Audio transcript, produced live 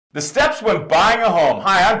The steps when buying a home.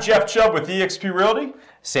 Hi, I'm Jeff Chubb with eXp Realty.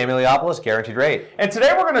 Samuel Leopoulos, Guaranteed Rate. And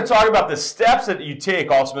today we're going to talk about the steps that you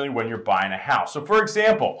take ultimately when you're buying a house. So for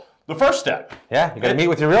example, the first step. Yeah, you got to meet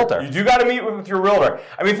with your realtor. You do got to meet with your realtor.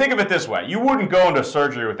 I mean, think of it this way. You wouldn't go into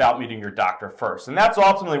surgery without meeting your doctor first. And that's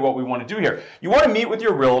ultimately what we want to do here. You want to meet with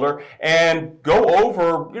your realtor and go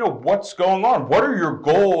over, what's going on. What are your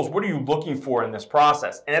goals? What are you looking for in this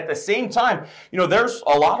process? And at the same time, there's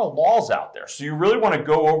a lot of laws out there. So you really want to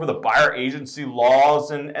go over the buyer agency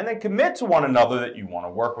laws and then commit to one another that you want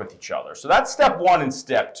to work with each other. So that's step one and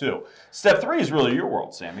step two. Step three is really your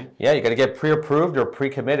world, Sammy. Yeah, you got to get pre-approved or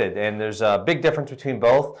pre-committed. And there's a big difference between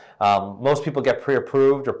both. Most people get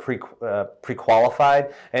pre-approved or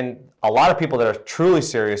pre-qualified, and a lot of people that are truly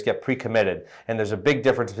serious get pre-committed, and there's a big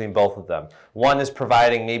difference between both of them. One is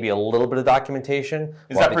providing maybe a little bit of documentation.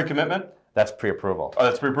 Is that pre-commitment? That's pre-approval. Oh,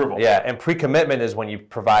 that's pre-approval. Yeah, and pre-commitment is when you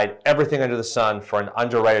provide everything under the sun for an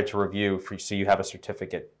underwriter to review, so you have a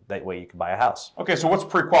certificate. That way you can buy a house. Okay, so what's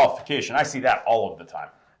pre-qualification? I see that all of the time.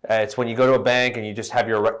 It's when you go to a bank and you just have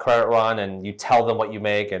your credit run and you tell them what you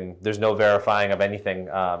make and there's no verifying of anything.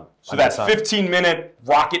 So that 15-minute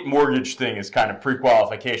rocket mortgage thing is kind of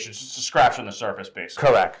pre-qualification. It's just a scratch on the surface, basically.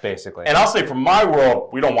 Correct, basically. And I'll say from my world,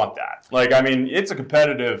 we don't want that. It's a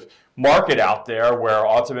competitive market out there where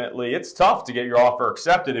ultimately it's tough to get your offer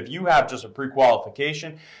accepted. If you have just a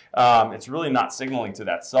pre-qualification, it's really not signaling to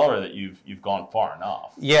that seller that you've gone far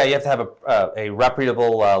enough. Yeah, you have to have a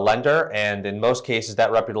reputable lender, and in most cases,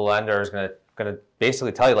 that reputable lender is going to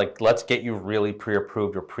basically tell you, let's get you really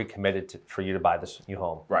pre-approved or pre-committed for you to buy this new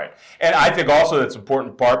home. Right. And I think also that's an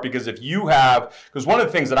important part, because if you have, because one of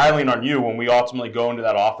the things that I lean on you when we ultimately go into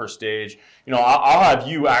that offer stage, I'll have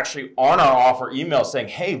you actually on our offer email saying,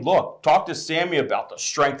 hey, look, talk to Sammy about the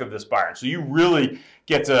strength of this buyer. And so you really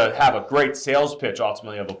get to have a great sales pitch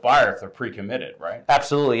ultimately of a buyer if they're pre-committed, right?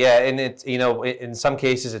 Absolutely, yeah. And it's, in some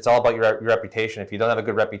cases, it's all about your reputation. If you don't have a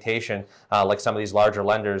good reputation, like some of these larger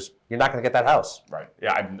lenders, you're not going to get that house. Right.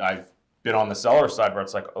 Yeah, I've been on the seller side where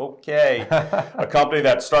it's like, okay, a company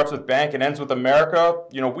that starts with bank and ends with America,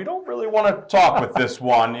 we don't really want to talk with this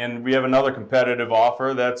one, and we have another competitive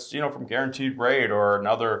offer that's, from Guaranteed Rate or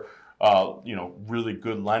another, really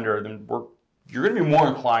good lender, then you're going to be more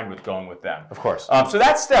inclined with going with them. Of course. So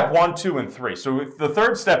that's step 1, 2, and 3. So the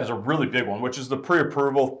third step is a really big one, which is the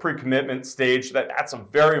pre-approval, pre-commitment stage. That's a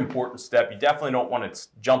very important step. You definitely don't want to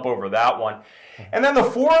jump over that one. And then the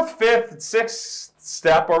 4th, 5th, 6th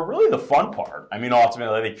step are really the fun part.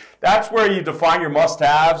 Ultimately, that's where you define your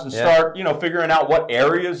must-haves and start, figuring out what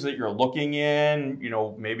areas that you're looking in.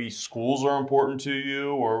 Maybe schools are important to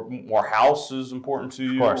you, or more house is important to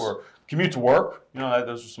you, or commute to work.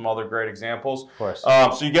 Those are some other great examples. Of course.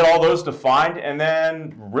 So you get all those defined, and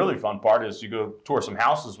then really fun part is you go tour some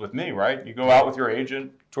houses with me, right? You go out with your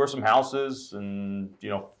agent, tour some houses, and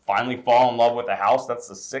finally fall in love with the house. That's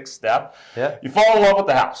the 6th step. Yeah. You fall in love with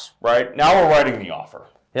the house, right? Now we're writing the offer.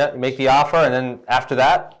 Yeah, you make the offer, and then after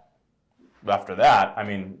that,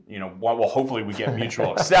 well, hopefully we get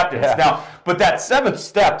mutual acceptance. Now, but that 7th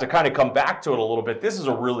step, to kind of come back to it a little bit, this is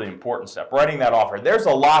a really important step, writing that offer. There's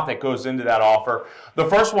a lot that goes into that offer. The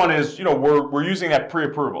first one is, we're using that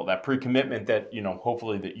pre-approval, that pre-commitment that,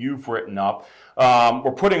 hopefully that you've written up.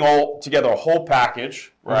 We're putting all together a whole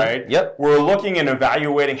package, right? Mm-hmm. Yep. We're looking and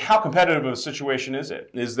evaluating how competitive of a situation is it.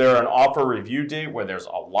 Is there an offer review date where there's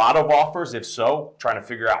a lot of offers? If so, trying to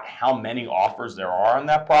figure out how many offers there are on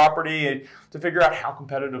that property to figure out how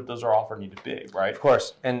competitive does our offer need to be, right? Of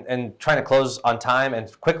course, and trying to close on time and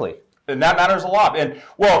quickly. And that matters a lot. And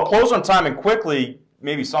well, close on time and quickly,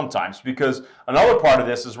 maybe sometimes, because another part of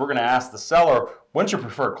this is we're going to ask the seller, when's your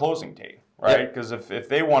preferred closing date? Right? Because if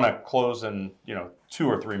they want to close in 2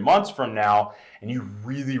 or 3 months from now, and you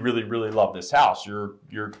really, really, really love this house, you're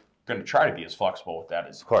going to try to be as flexible with that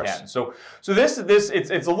as you can. So this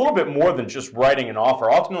it's a little bit more than just writing an offer.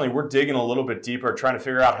 Ultimately, we're digging a little bit deeper, trying to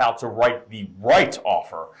figure out how to write the right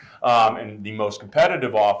offer and the most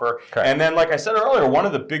competitive offer. Correct. And then, like I said earlier, one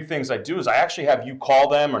of the big things I do is I actually have you call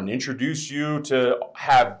them and introduce you to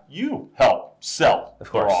have you help sell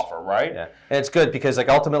their offer, right? Yeah, and it's good because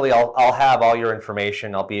ultimately I'll have all your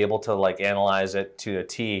information. I'll be able to analyze it to a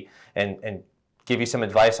T and give you some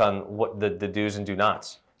advice on what the do's and do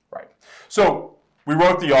nots. Right. So We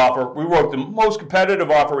wrote the offer. We wrote the most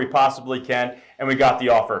competitive offer we possibly can, and we got the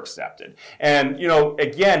offer accepted. And, you know,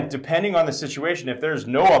 again, depending on the situation, if there's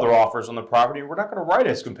no other offers on the property, we're not going to write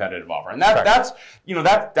as competitive offer. And that's, you know,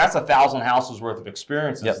 that's 1,000 houses worth of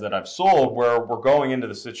experiences that I've sold where we're going into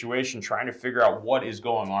the situation trying to figure out what is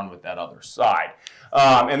going on with that other side.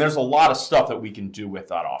 And there's a lot of stuff that we can do with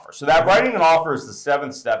that offer. So that writing an offer is the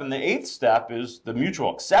 7th step, and the 8th step is the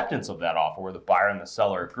mutual acceptance of that offer, where the buyer and the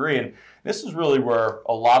seller agree. And this is really where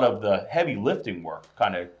a lot of the heavy lifting work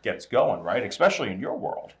kind of gets going, right? Especially in your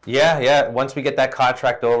world. Yeah. Once we get that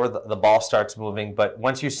contract over, the ball starts moving. But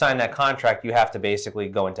once you sign that contract, you have to basically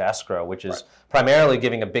go into escrow, which is primarily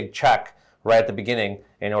giving a big check right at the beginning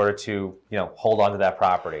in order to, you know, hold on to that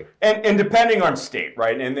property. And depending on state,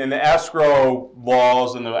 right? And the escrow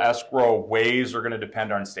laws and the escrow ways are going to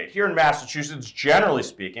depend on state. Here in Massachusetts, generally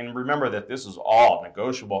speaking, remember that this is all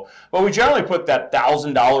negotiable, but we generally put that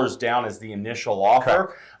 $1,000 down as the initial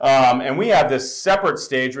offer. And we have this separate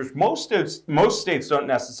stage, which most states don't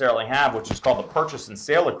necessarily have, which is called the purchase and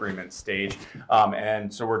sale agreement stage.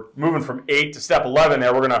 And so we're moving from 8 to step 11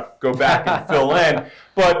 there. We're going to go back and fill in.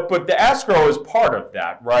 But the escrow is part of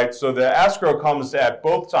that, right? So the escrow comes at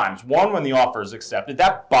both times. One, when the offer is accepted,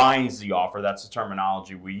 that binds the offer. That's the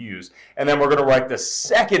terminology we use. And then we're going to write the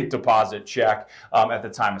second deposit check at the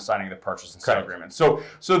time of signing the purchase and sale agreement. So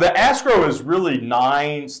the escrow is really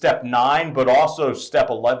step 9, but also step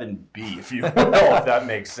 11B, if you will, if that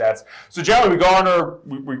makes sense. So generally,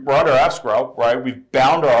 we're under escrow, right? We've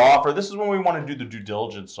bound our offer. This is when we want to do the due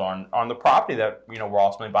diligence on the property that, you know, we're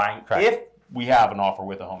ultimately buying. If we have an offer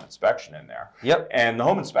with a home inspection in there. And the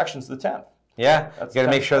home inspection is the 10th. You got to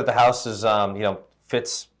make sure that the house is, you know,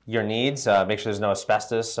 fits your needs. Make sure there's no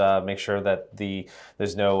asbestos. Make sure that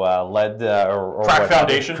there's no lead or crack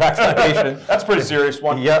foundation. Crack foundation. That's a pretty serious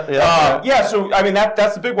one. Yeah. So I mean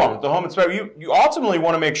that's the big one with the home inspection. You ultimately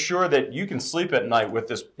want to make sure that you can sleep at night with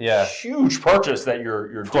this huge purchase that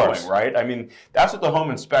you're doing, right? I mean that's what the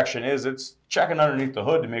home inspection is. It's checking underneath the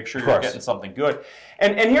hood to make sure you're getting something good.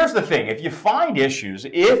 And here's the thing, if you find issues,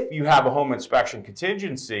 if you have a home inspection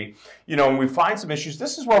contingency, you know, and we find some issues,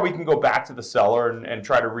 this is where we can go back to the seller and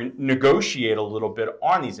try to negotiate a little bit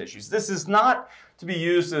on these issues. This is not to be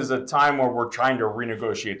used as a time where we're trying to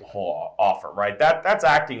renegotiate the whole offer, right? That's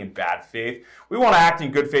acting in bad faith. We want to act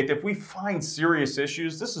in good faith. If we find serious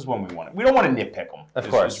issues, this is when we want it. We don't want to nitpick them. Of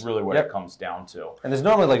course, is really what it comes down to. And there's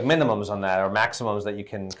normally like minimums on that or maximums that you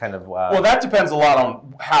can kind of. Well, that depends a lot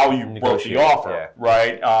on how you wrote the offer,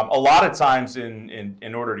 right? A lot of times,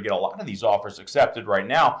 in order to get a lot of these offers accepted right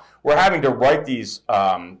now, we're having to write these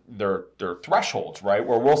their thresholds, right?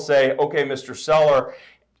 Where we'll say, okay, Mr. Seller,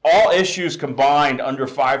 all issues combined under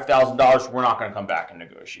 $5,000, we're not going to come back and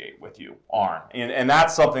negotiate with you on. And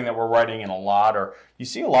that's something that we're writing in a lot, or you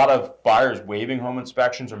see a lot of buyers waiving home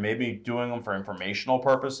inspections or maybe doing them for informational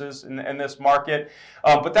purposes in this market.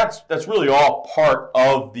 But that's really all part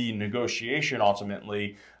of the negotiation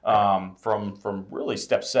ultimately from really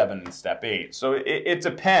step 7 and step 8. So it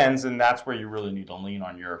depends, and that's where you really need to lean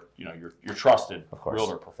on your trusted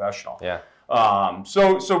realtor professional.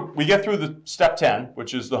 So we get through the step 10,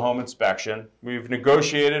 which is the home inspection. We've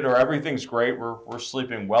negotiated, or everything's great. We're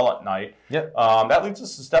sleeping well at night. That leads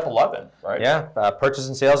us to step 11, right? Purchase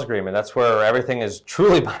and sales agreement. That's where everything is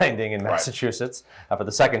truly binding in Massachusetts for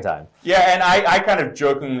the second time. And I kind of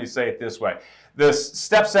jokingly say it this way. This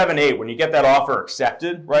step 7, 8, when you get that offer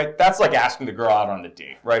accepted, right, that's like asking the girl out on the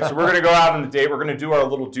date, right? So we're going to go out on the date. We're going to do our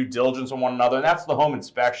little due diligence on one another, and that's the home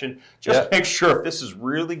inspection. Just make sure if this is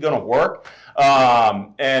really going to work.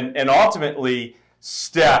 And ultimately,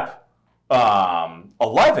 step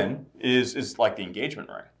 11 is like the engagement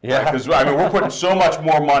ring. Because I mean, we're putting so much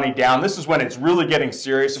more money down. This is when it's really getting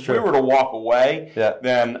serious. If we were to walk away,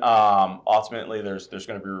 then ultimately there's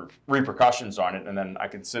going to be repercussions on it, and then I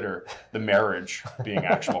consider the marriage being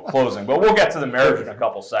actual closing. But we'll get to the marriage in a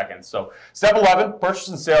couple seconds. So step 11, purchase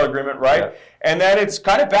and sale agreement, right? And then it's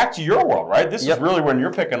kind of back to your world, right? This is really when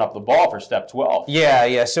you're picking up the ball for step 12.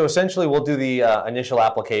 So essentially we'll do the initial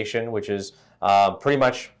application, which is pretty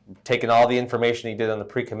much taking all the information you did on the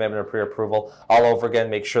pre-commitment or pre-approval all over again,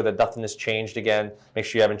 make sure that nothing has changed again, make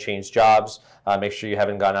sure you haven't changed jobs, make sure you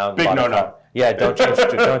haven't gone out and big no-no.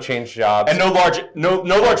 Don't change jobs. And no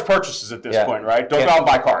large purchases at this point, right? Don't go out and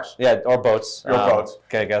buy cars. Or boats. Boats.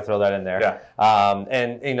 Okay, gotta throw that in there.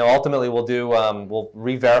 And ultimately we'll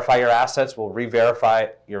re-verify your assets, we'll re-verify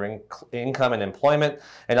your income and employment,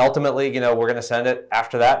 and ultimately, we're gonna send it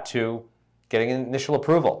after that to getting initial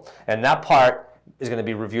approval. And that part is going to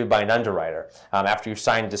be reviewed by an underwriter. After you've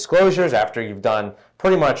signed disclosures, after you've done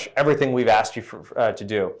pretty much everything we've asked you to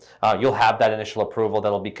do, you'll have that initial approval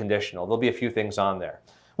that'll be conditional. There'll be a few things on there,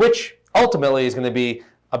 which ultimately is going to be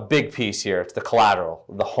a big piece here. It's the collateral,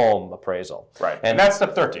 the home appraisal. Right, and that's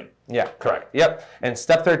step 13. Yeah, correct. Yep. And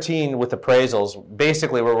step 13 with appraisals,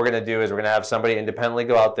 basically what we're going to do is we're going to have somebody independently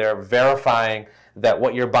go out there verifying that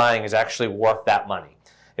what you're buying is actually worth that money.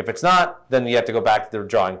 If it's not, then you have to go back to the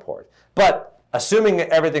drawing board. But assuming that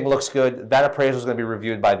everything looks good, that appraisal is going to be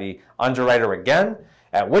reviewed by the underwriter again,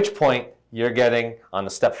 at which point you're getting, on the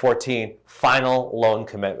step 14, final loan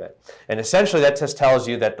commitment. And essentially that just tells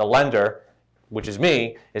you that the lender, which is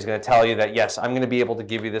me, is going to tell you that, yes, I'm going to be able to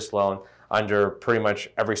give you this loan under pretty much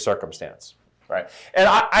every circumstance. Right. And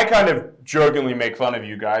I kind of jokingly make fun of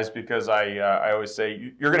you guys because I always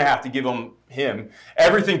say you're going to have to give him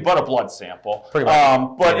everything but a blood sample. Pretty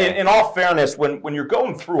much. But in all fairness, when you're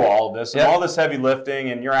going through all of this and all this heavy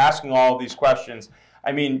lifting and you're asking all of these questions,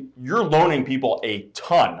 I mean, you're loaning people a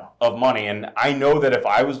ton of money. And I know that if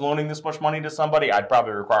I was loaning this much money to somebody, I'd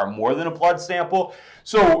probably require more than a blood sample.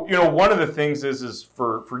 So, you know, one of the things is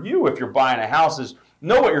for you, if you're buying a house, is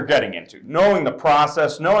know what you're getting into, knowing the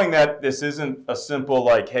process, knowing that this isn't a simple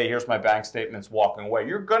like, hey, here's my bank statements, walking away.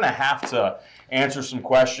 You're going to have to answer some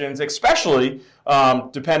questions, especially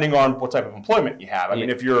depending on what type of employment you have. I mean,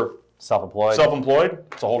 if you're self-employed,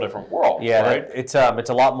 it's a whole different world. Yeah, right? It's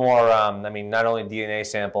a lot more. I mean, not only DNA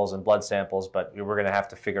samples and blood samples, but we're going to have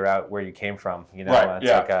to figure out where you came from. You know, right,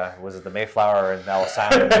 it's like was it the Mayflower and Ellis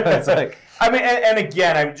Island? It's like, I mean, and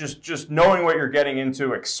again, I'm just knowing what you're getting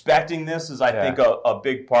into, expecting this is, I think, a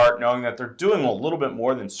big part. Knowing that they're doing a little bit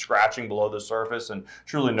more than scratching below the surface, and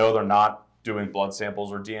truly know they're not doing blood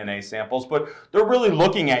samples or DNA samples, but they're really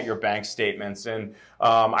looking at your bank statements. And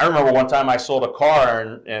I remember one time I sold a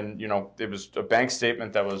car, and you know, it was a bank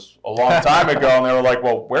statement that was a long time ago, and they were like,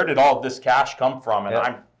 well, where did all this cash come from? And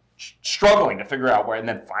I'm struggling to figure out where, and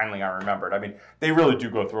then finally I remembered. I mean, they really do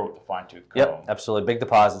go through it with a fine-tooth comb. Yep, absolutely. Big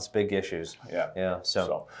deposits, big issues. Yeah.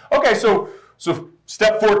 So okay, so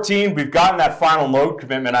step 14, we've gotten that final loan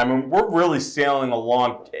commitment. I mean, we're really sailing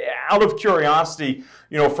along. Out of curiosity,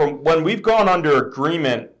 you know, from when we've gone under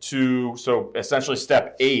agreement to, so essentially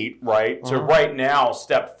step 8, right, to right now,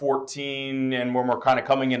 step 14, and when we're kind of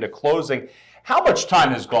coming into closing, how much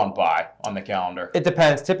time has gone by on the calendar? It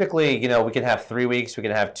depends. Typically, you know, we can have 3 weeks, we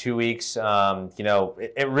can have 2 weeks. You know,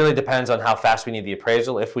 it really depends on how fast we need the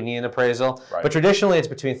appraisal, if we need an appraisal. Right. But traditionally, it's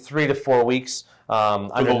between 3 to 4 weeks. For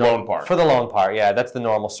the loan part. For the loan part, yeah. That's the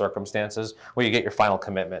normal circumstances where you get your final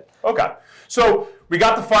commitment. Okay. So we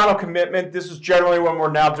got the final commitment. This is generally when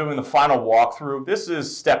we're now doing the final walkthrough. This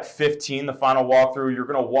is step 15, the final walkthrough. You're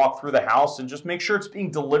going to walk through the house and just make sure it's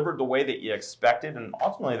being delivered the way that you expected, and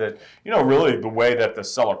ultimately that, you know, really the way that the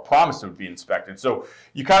seller promised it would be inspected. So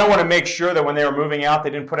you kind of want to make sure that when they were moving out, they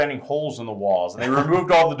didn't put any holes in the walls, and they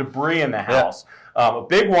removed all the debris in the house. A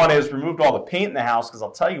big one is removed all the paint in the house, because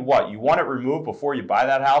I'll tell you what, you want it removed before you buy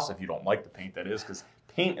that house, if you don't like the paint, that is, because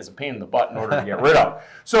paint is a pain in the butt in order to get rid of.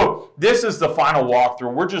 So this is the final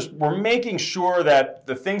walkthrough. We're making sure that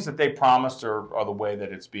the things that they promised are the way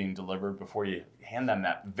that it's being delivered before you hand them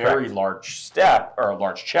that very large step, or a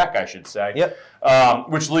large check, I should say. Yep.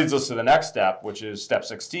 Which leads us to the next step, which is step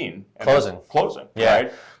 16. Closing. Closing, yeah.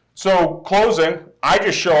 Right? So closing, I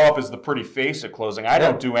just show up as the pretty face at closing. I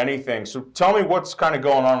don't do anything. So tell me what's kind of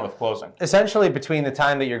going on with closing. Essentially, between the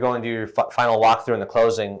time that you're going to do your final walkthrough and the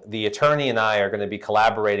closing, the attorney and I are going to be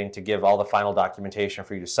collaborating to give all the final documentation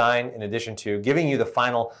for you to sign, in addition to giving you the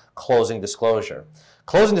final closing disclosure.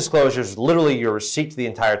 Closing disclosure is literally your receipt to the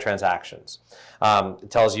entire transactions.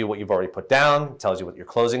 It tells you what you've already put down. It tells you what your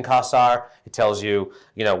closing costs are. It tells you,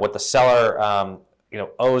 you know, what the seller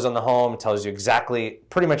owes on the home. It tells you exactly,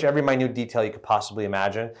 pretty much every minute detail you could possibly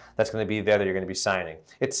imagine that's going to be there that you're going to be signing.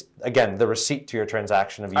 It's, again, the receipt to your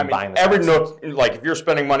transaction of you buying the house. Every note, like if you're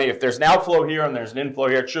spending money, if there's an outflow here and there's an inflow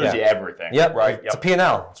here, it shows you everything. Yep. Right. It's a P&L.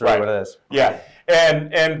 That's really what it is. Yeah.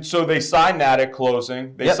 And so they sign that at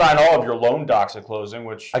closing. They sign all of your loan docs at closing,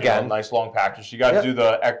 which, again, nice long package. You got to do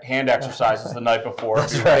the hand exercises the night before.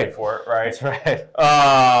 That's right. For it, right? That's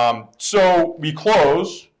right. So we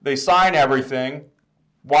close. They sign everything.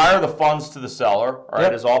 Wire the funds to the seller,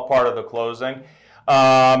 right, is all part of the closing.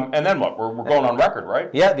 And then what? We're going on record,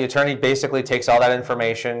 right? Yeah, the attorney basically takes all that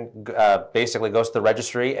information, basically goes to the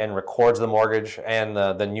registry and records the mortgage and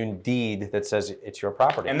the new deed that says it's your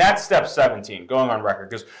property. And that's step 17, going on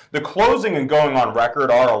record, because the closing and going on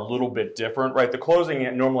record are a little bit different, right? The closing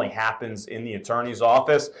normally happens in the attorney's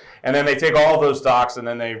office, and then they take all of those docs and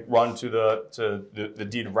then they run to the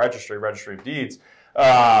deed registry of deeds.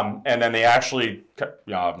 And then they actually,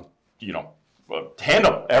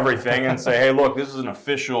 handle everything and say, hey, look, this is an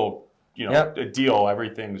official, a deal.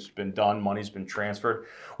 Everything's been done. Money's been transferred,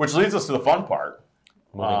 which leads us to the fun part.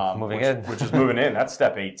 Moving in. Which is moving in. That's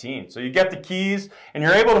step 18. So you get the keys, and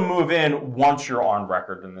you're able to move in once you're on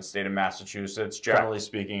record in the state of Massachusetts. Generally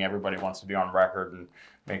speaking, everybody wants to be on record and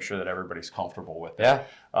make sure that everybody's comfortable with it. Yeah.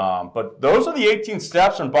 But those are the 18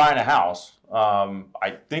 steps in buying a house.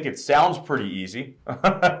 I think it sounds pretty easy,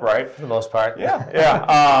 right? For the most part. Yeah,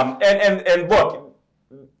 yeah. And look,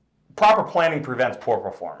 proper planning prevents poor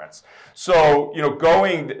performance. So,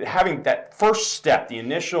 having that first step, the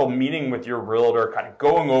initial meeting with your realtor, kind of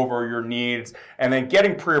going over your needs, and then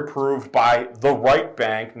getting pre-approved by the right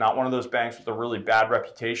bank, not one of those banks with a really bad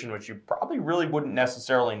reputation, which you probably really wouldn't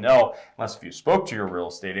necessarily know unless if you spoke to your real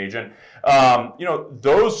estate agent.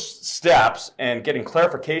 Those steps and getting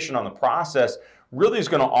clarification on the process really is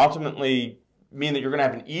going to ultimately mean that you're going to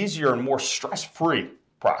have an easier and more stress-free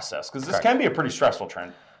process, because this can be a pretty stressful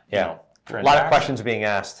trend. Yeah, a lot of questions being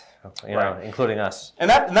asked, including us. And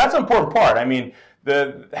that's an important part. I mean,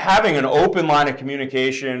 having an open line of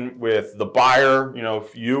communication with the buyer,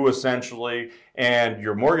 you essentially, and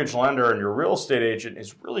your mortgage lender and your real estate agent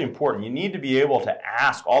is really important. You need to be able to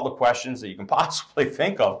ask all the questions that you can possibly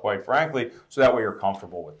think of, quite frankly, so that way you're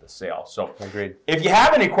comfortable with the sale. So, agreed. If you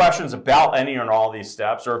have any questions about any and all these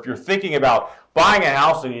steps, or if you're thinking about buying a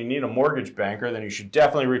house and you need a mortgage banker, then you should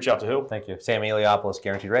definitely reach out to who? Thank you. Sam Eliopoulos,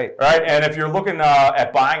 Guaranteed Rate. All right, and if you're looking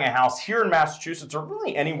at buying a house here in Massachusetts or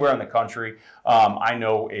really anywhere in the country, I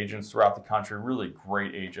know agents throughout the country, really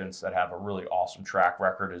great agents that have a really awesome track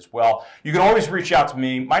record as well. You can always reach out to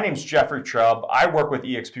me. My name's Jeffrey Chubb. I work with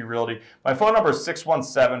eXp Realty. My phone number is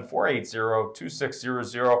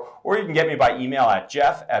 617-480-2600, or you can get me by email at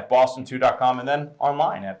jeff@boston2.com and then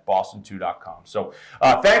online at boston2.com. So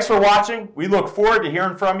thanks for watching. We look forward to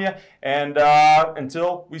hearing from you, and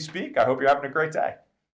until we speak, I hope you're having a great day.